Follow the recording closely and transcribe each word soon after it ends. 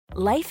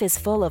Life is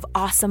full of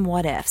awesome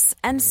what-ifs,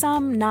 and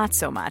some not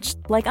so much,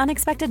 like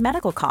unexpected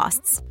medical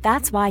costs.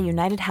 That's why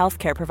United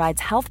Healthcare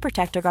provides Health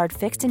Protector Guard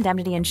fixed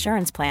indemnity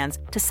insurance plans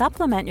to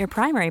supplement your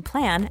primary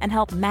plan and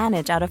help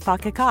manage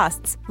out-of-pocket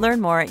costs.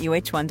 Learn more at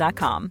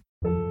uh1.com.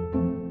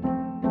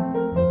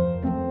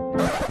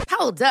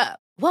 Hold up.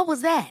 What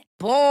was that?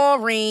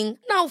 Boring.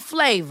 No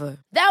flavor.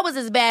 That was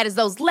as bad as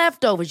those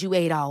leftovers you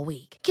ate all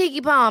week.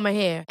 Keke Palmer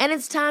here, and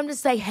it's time to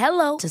say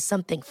hello to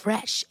something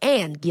fresh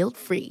and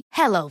guilt-free.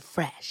 Hello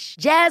Fresh.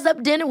 Jazz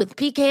up dinner with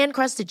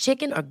pecan-crusted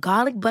chicken or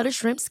garlic butter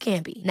shrimp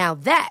scampi. Now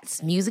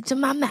that's music to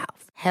my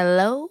mouth.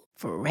 Hello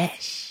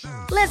Fresh.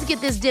 Let's get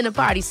this dinner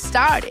party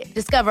started.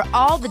 Discover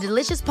all the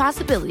delicious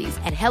possibilities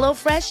at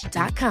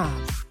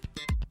hellofresh.com.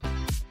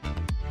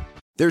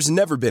 There's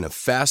never been a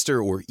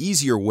faster or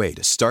easier way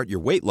to start your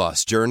weight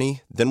loss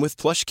journey than with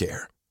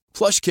PlushCare.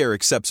 PlushCare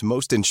accepts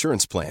most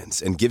insurance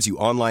plans and gives you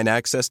online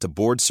access to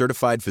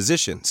board-certified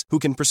physicians who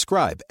can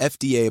prescribe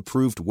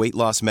FDA-approved weight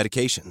loss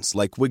medications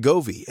like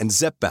Wegovy and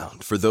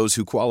Zepbound for those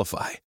who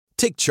qualify.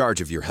 Take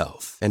charge of your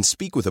health and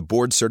speak with a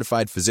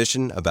board-certified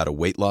physician about a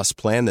weight loss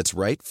plan that's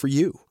right for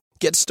you.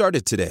 Get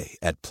started today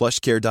at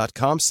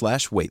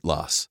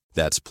plushcare.com/weightloss.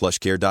 That's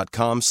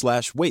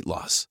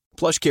plushcare.com/weightloss.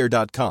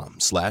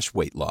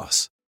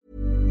 plushcare.com/weightloss.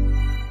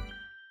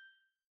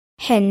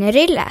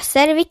 Henry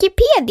läser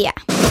Wikipedia.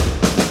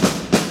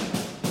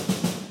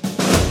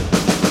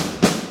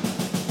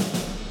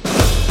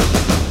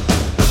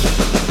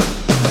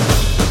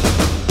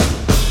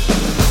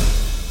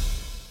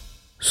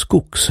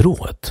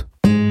 Skogsrået.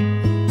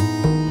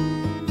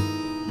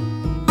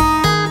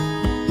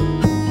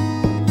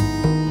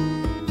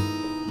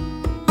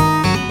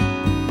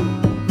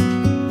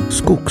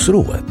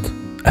 Skogsrået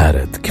är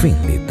ett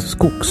kvinnligt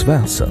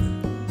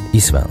skogsväsen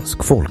i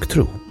svensk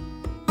folktro.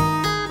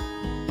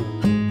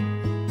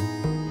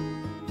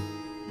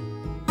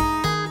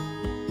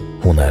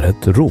 Hon är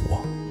ett rå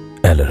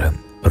eller en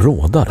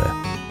rådare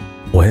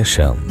och är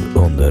känd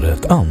under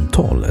ett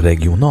antal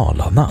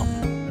regionala namn,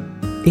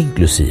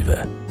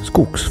 inklusive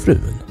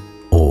Skogsfrun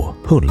och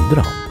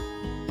Huldran.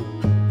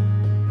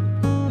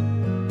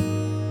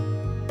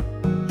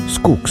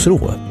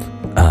 Skogsrået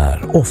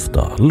är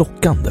ofta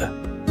lockande,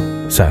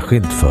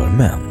 särskilt för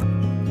män,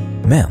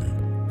 men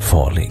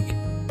farlig.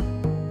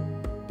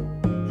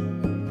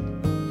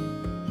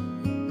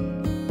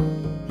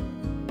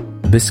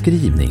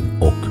 Beskrivning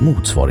och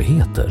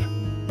motsvarigheter.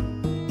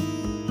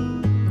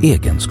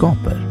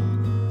 Egenskaper.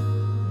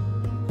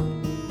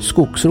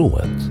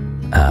 Skogsrået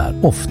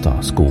är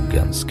ofta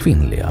skogens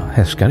kvinnliga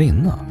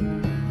härskarinna,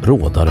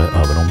 rådare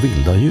över de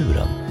vilda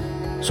djuren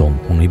som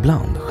hon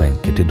ibland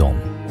skänker till dem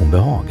hon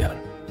behagar.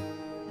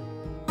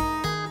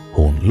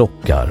 Hon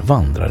lockar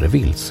vandrare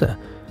vilse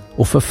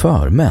och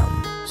förför män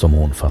som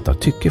hon fattar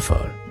tycke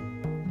för.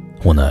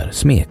 Hon är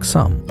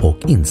smeksam och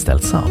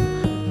inställsam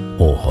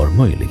och har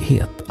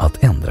möjlighet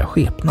att ändra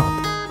skepnad.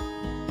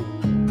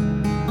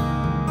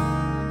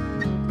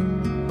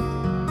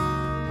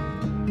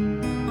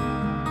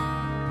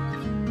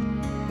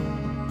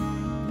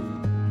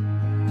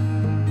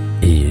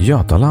 I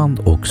Götaland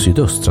och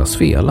sydöstra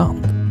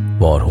Svealand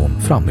var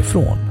hon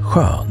framifrån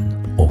skön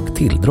och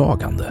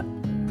tilldragande.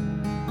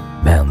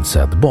 Men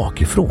sedd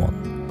bakifrån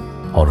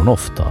har hon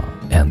ofta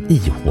en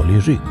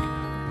ihålig rygg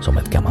som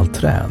ett gammalt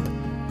träd,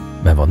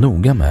 men var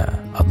noga med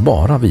att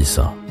bara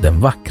visa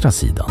den vackra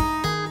sidan.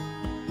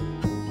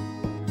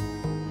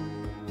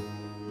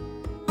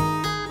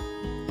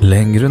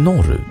 Längre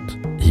norrut,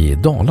 i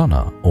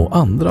Dalarna och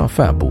andra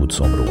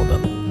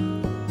fäbodsområden,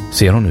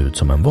 ser hon ut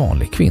som en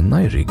vanlig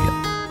kvinna i ryggen,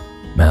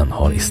 men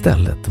har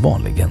istället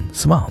vanligen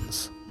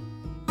svans.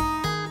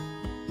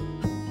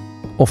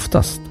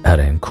 Oftast är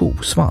det en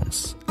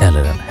kosvans eller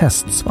en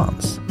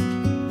hästsvans,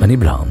 men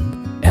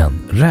ibland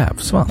en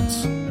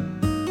rävsvans.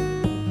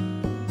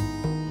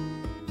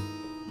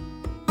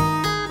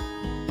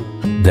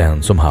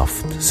 Den som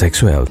haft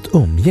sexuellt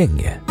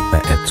umgänge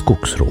med ett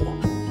skogsrå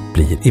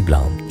blir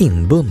ibland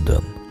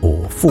inbunden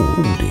och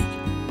fåordig.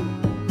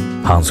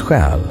 Hans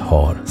själ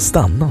har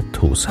stannat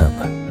hos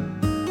henne.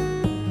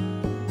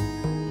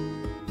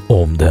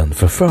 Om den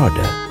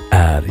förförde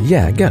är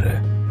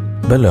jägare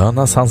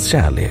belönas hans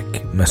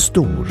kärlek med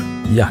stor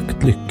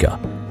jaktlycka.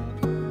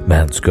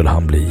 Men skulle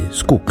han bli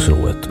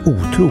skogsrået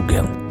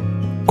otrogen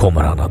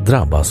kommer han att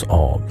drabbas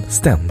av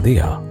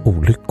ständiga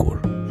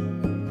olyckor.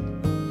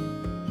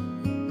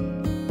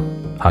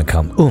 Han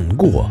kan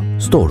undgå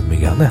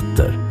stormiga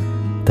nätter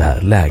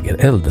där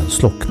lägerelden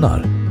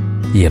slocknar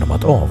genom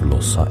att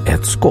avlossa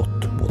ett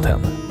skott mot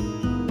henne.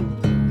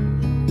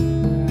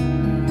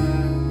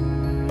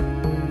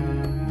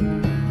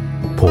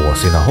 På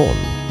sina håll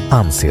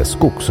anses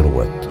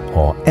skogsrået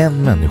ha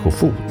en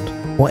människofot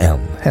och en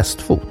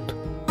hästfot.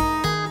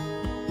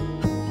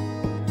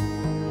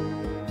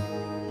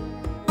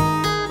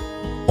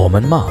 Om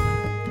en man,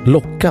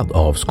 lockad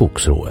av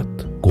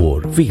skogsrået,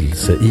 går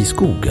vilse i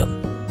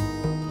skogen,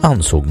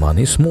 ansåg man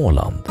i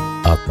Småland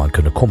att man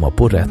kunde komma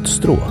på rätt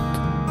stråt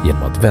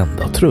genom att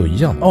vända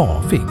tröjan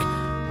avig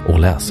och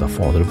läsa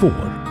Fader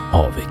vår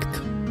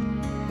avigt.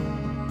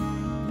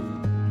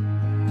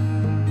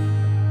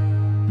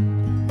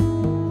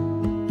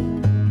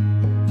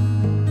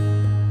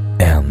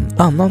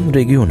 Annan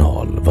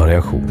regional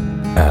variation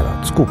är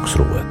att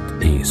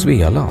skogsrået i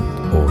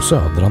Svealand och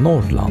södra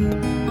Norrland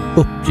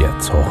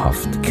uppgetts ha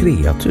haft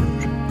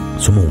kreatur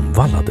som hon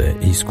vallade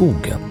i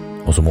skogen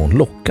och som hon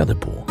lockade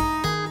på.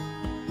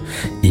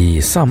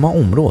 I samma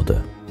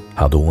område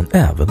hade hon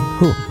även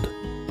hund.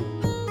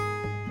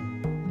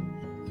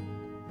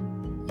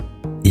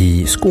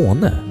 I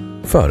Skåne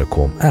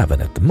förekom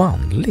även ett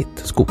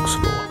manligt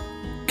skogsrå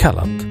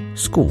kallat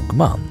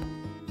skogman.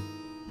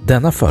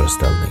 Denna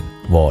föreställning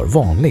var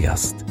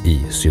vanligast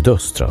i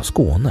sydöstra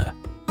Skåne.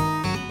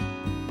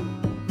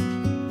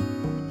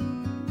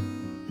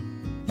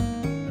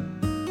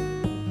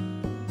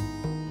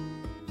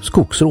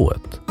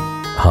 Skogsrået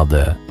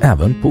hade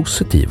även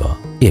positiva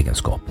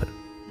egenskaper.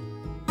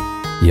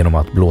 Genom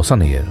att blåsa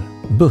ner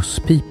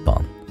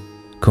busspipan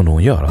kunde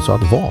hon göra så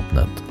att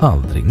vapnet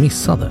aldrig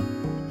missade.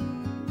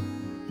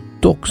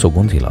 Dock såg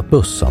hon till att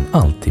bössan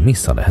alltid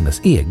missade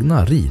hennes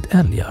egna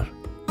ridälgar.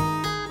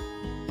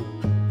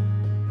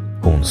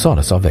 Hon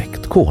sades ha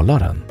väckt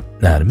kolaren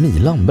när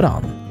Milan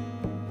brann,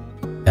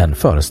 en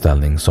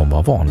föreställning som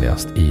var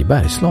vanligast i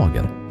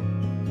Bergslagen.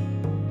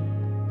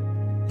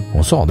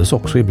 Hon sades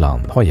också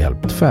ibland ha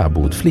hjälpt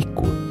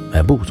fäbodflickor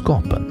med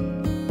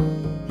boskapen.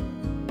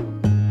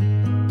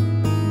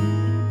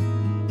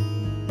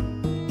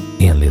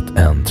 Enligt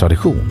en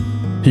tradition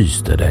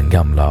hyste den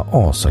gamla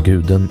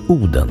asaguden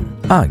Oden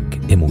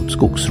agg emot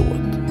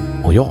skogsrået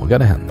och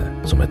jagade henne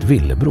som ett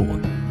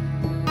villebråd.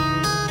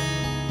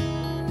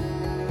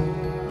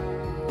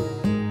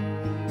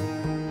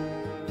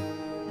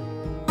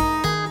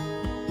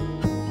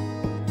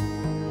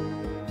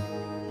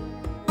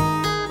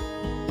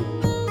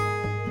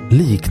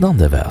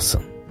 Liknande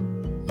väsen.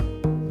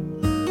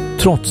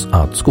 Trots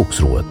att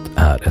skogsrået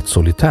är ett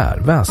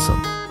solitärväsen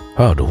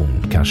hörde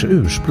hon kanske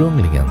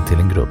ursprungligen till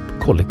en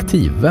grupp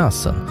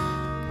kollektivväsen,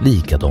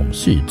 lika de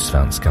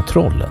sydsvenska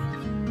trollen.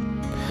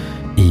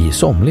 I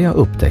somliga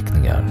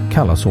uppteckningar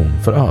kallas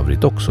hon för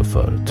övrigt också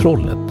för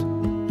trollet,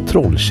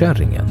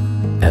 trollkärringen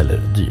eller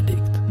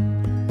dylikt.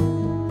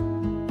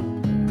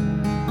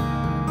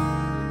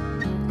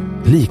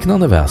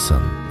 Liknande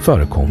väsen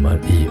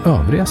förekommer i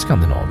övriga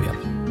Skandinavien.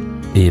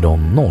 I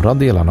de norra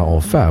delarna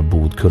av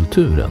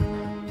fäbodkulturen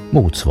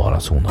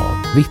motsvaras hon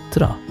av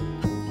vittra.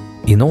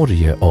 I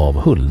Norge av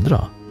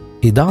huldra,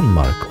 i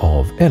Danmark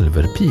av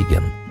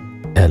elverpigen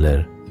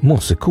eller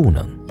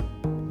mossekonen.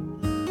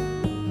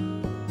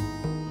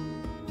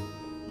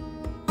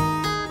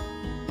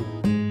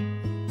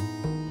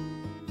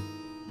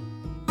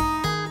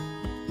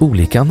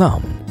 Olika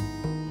namn.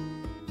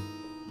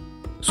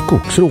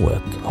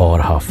 Skogsrået har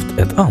haft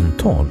ett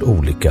antal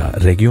olika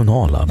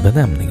regionala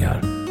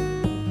benämningar.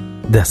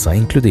 Dessa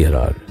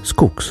inkluderar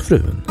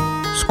skogsfrun,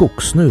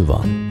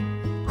 skogssnuvan,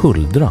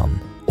 huldran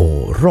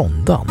och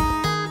rondan.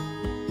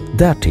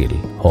 Därtill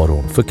har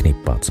hon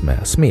förknippats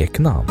med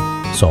smeknamn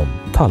som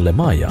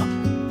Tallemaja,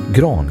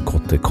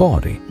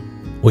 Grankottekari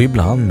och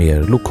ibland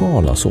mer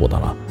lokala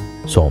sådana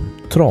som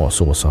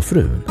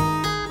Trasåsafrun,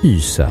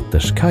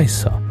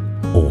 Ysäterskajsa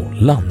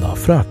och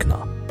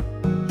Landafrökna.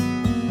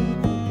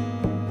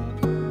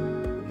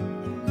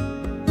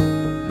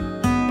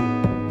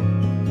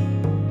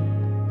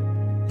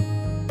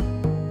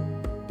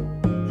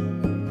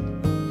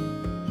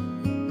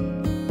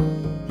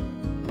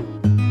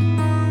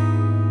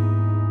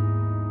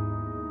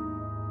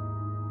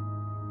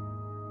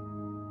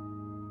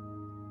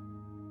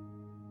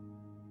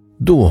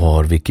 Då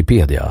har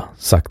Wikipedia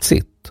sagt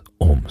sitt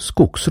om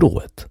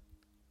skogsrået.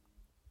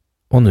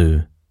 Och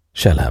nu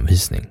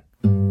källhänvisning.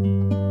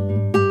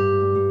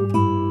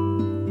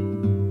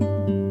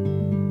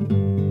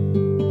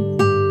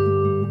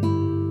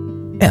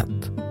 1.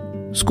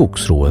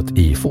 Skogsrået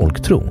i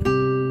folktron.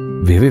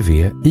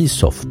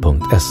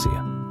 www.isof.se.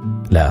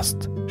 Läst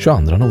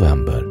 22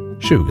 november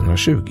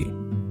 2020.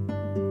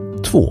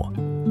 2.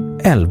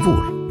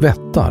 Älvor,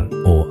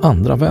 vättar och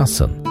andra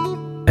väsen.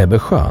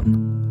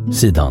 Ebbesjön.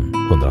 Sidan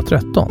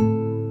 113.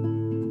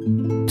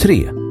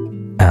 3.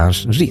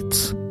 Ernst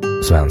Ritz,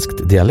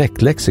 Svenskt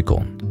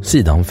dialektlexikon,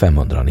 sidan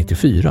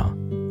 594.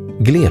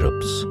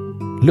 Glerups,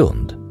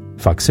 Lund,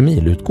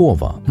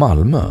 faksimilutgåva,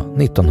 Malmö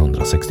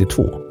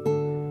 1962.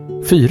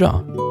 4.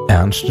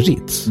 Ernst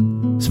Ritz,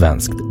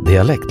 Svenskt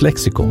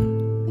dialektlexikon,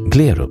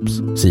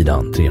 Glerups,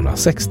 sidan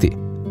 360.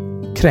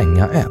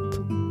 Kränga 1,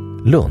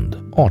 Lund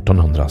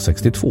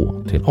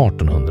 1862 till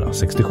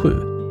 1867.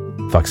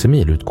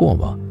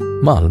 Faksimilutgåva,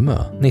 Malmö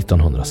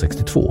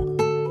 1962.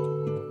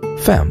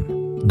 5.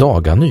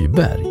 Daga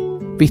Nyberg,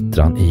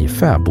 Vittran i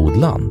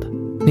Fäbodland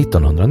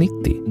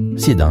 1990,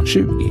 sidan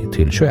 20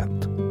 till 21.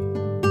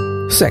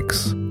 6.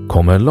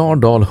 Kommer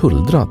Lardal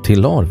Huldra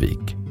till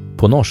Larvik,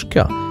 på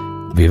norska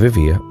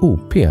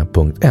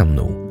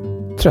www.op.no,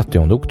 30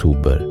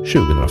 oktober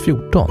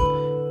 2014,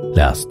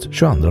 läst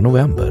 22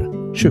 november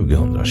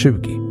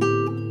 2020.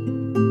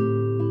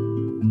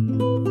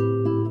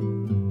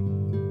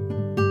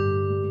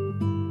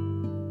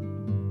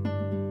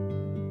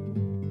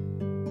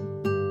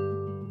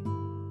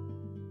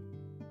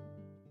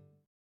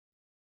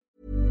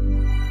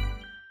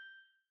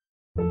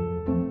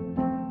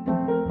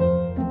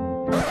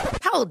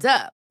 Hold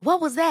up.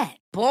 What was that?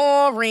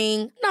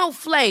 Boring. No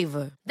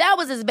flavor. That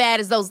was as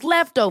bad as those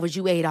leftovers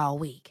you ate all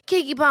week.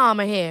 Keke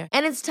Palmer here,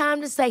 and it's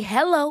time to say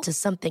hello to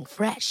something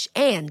fresh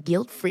and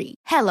guilt-free.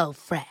 Hello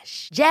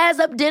Fresh. Jazz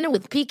up dinner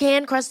with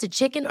pecan-crusted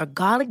chicken or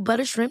garlic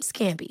butter shrimp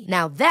scampi.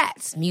 Now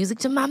that's music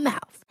to my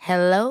mouth.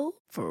 Hello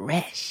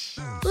Fresh.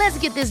 Let's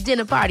get this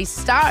dinner party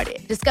started.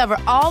 Discover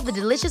all the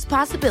delicious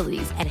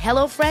possibilities at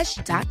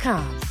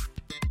hellofresh.com.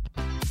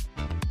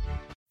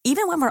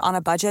 Even when we're on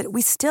a budget,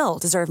 we still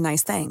deserve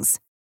nice things.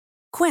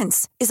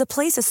 Quince is a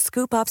place to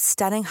scoop up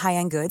stunning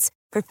high-end goods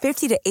for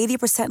 50 to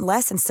 80%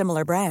 less than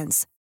similar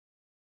brands.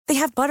 They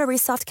have buttery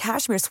soft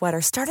cashmere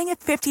sweaters starting at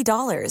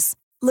 $50,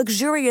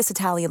 luxurious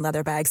Italian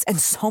leather bags, and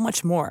so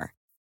much more.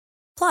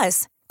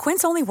 Plus,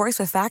 Quince only works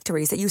with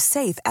factories that use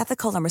safe,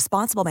 ethical, and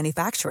responsible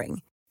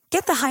manufacturing.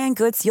 Get the high-end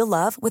goods you'll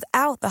love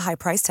without the high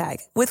price tag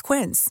with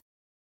Quince.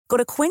 Go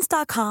to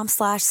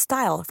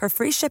quince.com/style for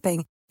free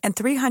shipping and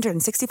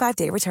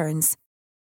 365-day returns.